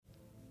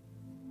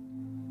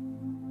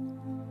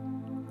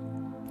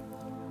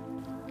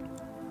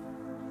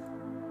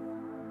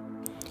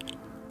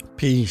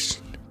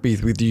Peace be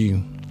with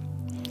you.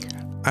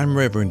 I'm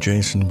Reverend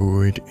Jason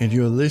Boyd, and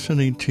you're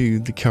listening to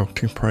the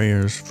Celtic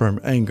Prayers from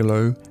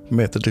Anglo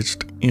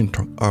Methodist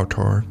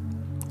Altar.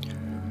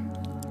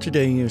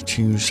 Today is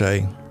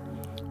Tuesday,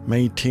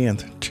 May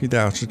 10th,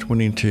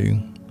 2022,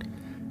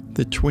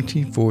 the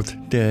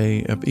 24th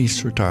day of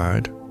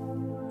Eastertide.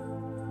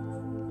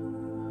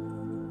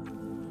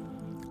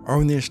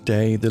 On this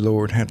day the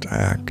Lord hath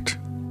acted.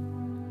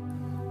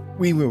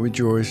 We will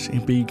rejoice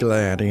and be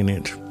glad in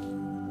it.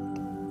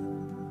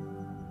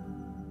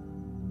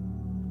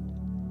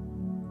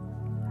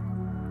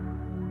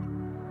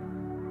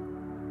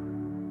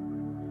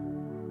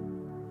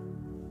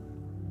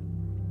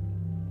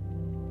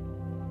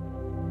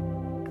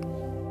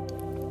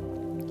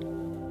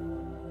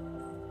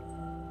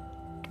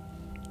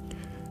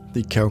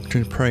 The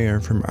Celtic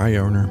Prayer from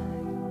Iona.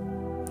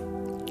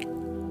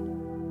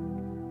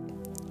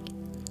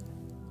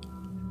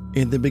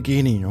 In the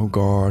beginning, O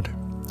God,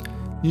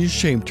 you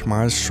shaped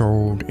my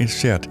soul and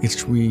set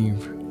its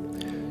weave.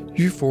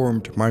 You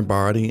formed my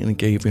body and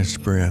gave its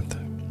breath.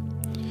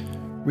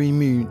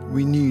 Renewed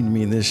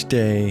me this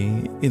day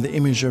in the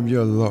image of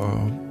your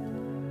love.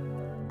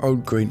 O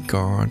great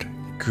God,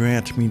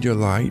 grant me your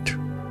light.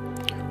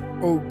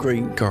 O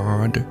great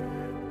God,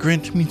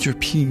 grant me your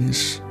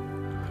peace.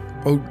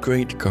 O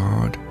great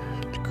God,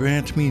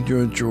 grant me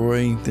your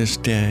joy this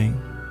day,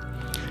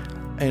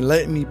 and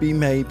let me be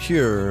made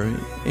pure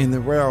in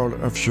the well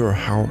of your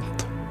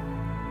health.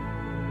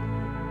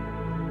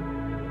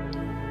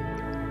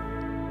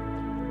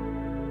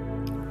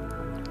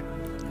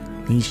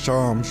 In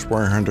Psalms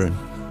 100.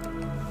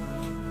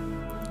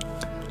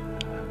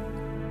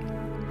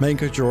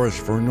 Make a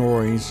joyful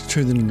noise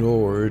to the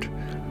Lord,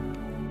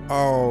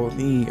 all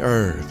the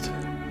earth.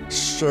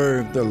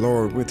 Serve the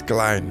Lord with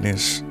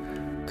gladness.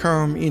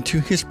 Come into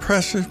his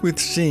presence with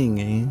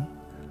singing.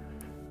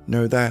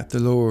 Know that the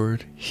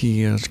Lord,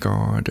 he is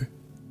God.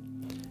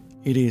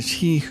 It is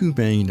he who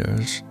made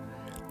us,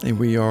 and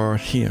we are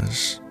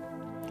his.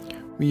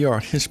 We are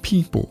his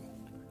people,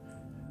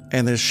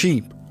 and the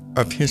sheep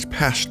of his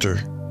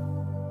pasture.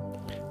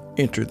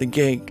 Enter the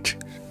gate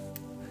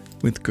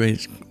with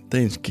great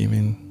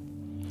thanksgiving,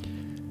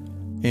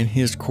 and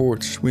his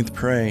courts with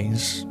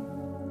praise.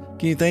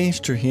 Give thanks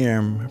to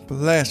him,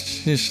 bless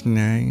his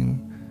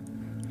name.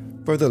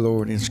 For the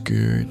Lord is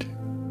good.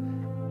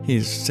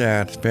 His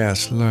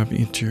steadfast love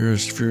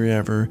endures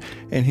forever,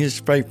 and his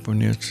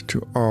faithfulness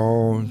to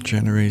all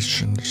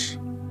generations.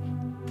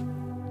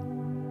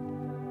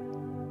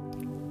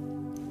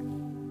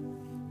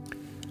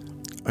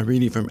 A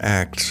reading from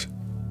Acts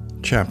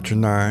chapter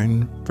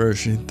 9,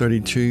 verses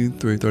 32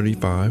 through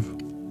 35.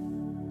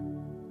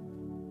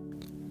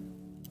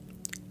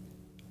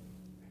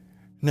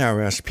 Now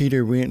as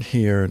Peter went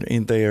here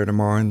and there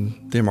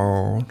among them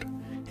all,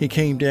 he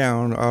came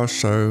down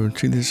also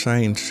to the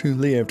saints who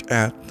lived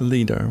at the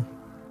Lido.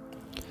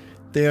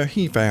 There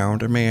he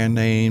found a man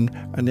named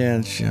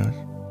Ananias,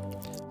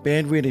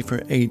 bedridden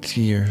for 8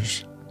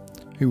 years,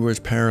 who was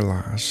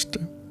paralyzed.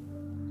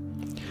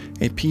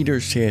 And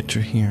Peter said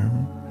to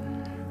him,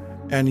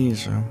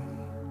 Ananias,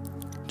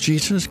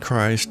 Jesus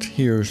Christ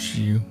hears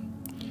you.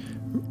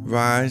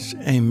 Rise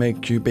and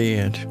make your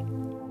bed.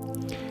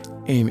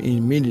 And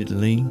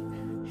immediately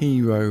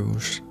he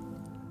rose.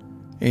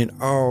 And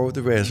all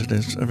the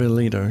residents of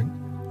Lido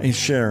and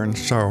Sharon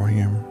saw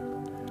him,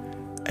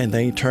 and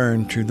they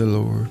turned to the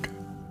Lord.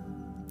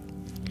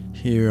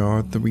 Here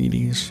are the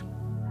readings.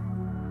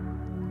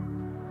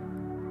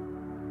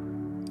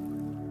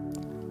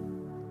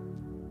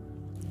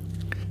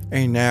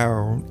 And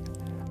now,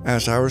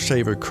 as our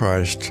Savior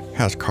Christ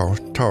has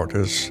taught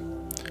us,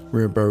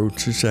 we're bold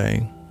to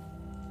say,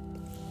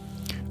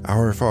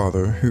 Our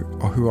Father,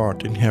 who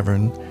art in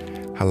heaven,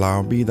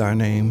 hallowed be thy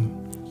name.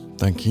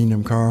 Thy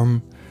kingdom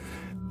come,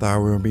 thy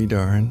will be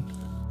done,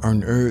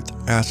 on earth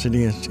as it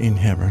is in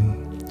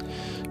heaven.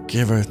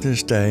 Give us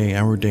this day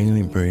our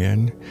daily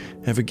bread,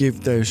 and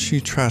forgive those who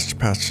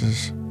trespass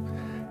us,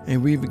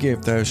 and we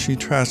forgive those who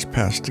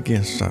trespass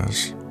against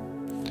us.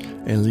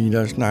 And lead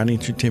us not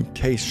into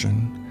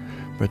temptation,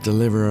 but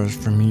deliver us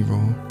from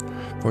evil.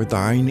 For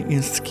thine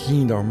is the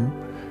kingdom,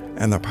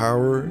 and the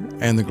power,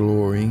 and the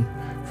glory,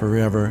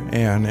 forever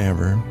and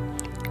ever.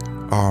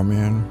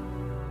 Amen.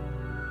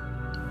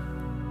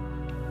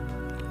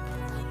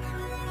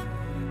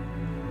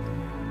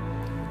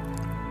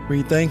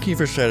 We thank you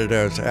for setting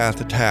us at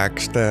the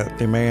task that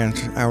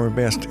demands our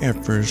best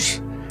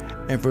efforts,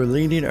 and for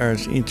leading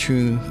us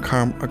into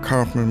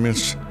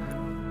accomplishments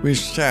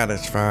which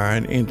satisfy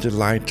and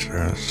delight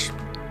us.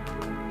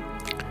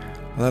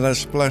 Let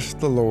us bless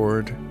the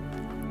Lord.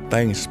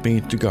 Thanks be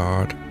to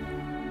God.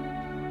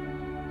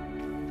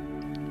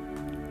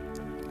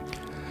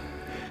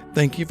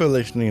 Thank you for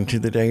listening to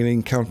the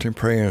Daily Celtic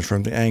Prayers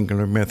from the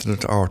Anglo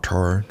Methodist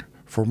Altar.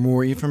 For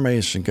more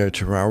information, go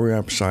to our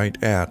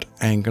website at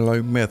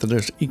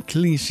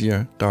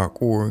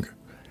anglomethodist.ecclesia.org.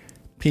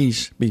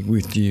 Peace be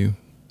with you.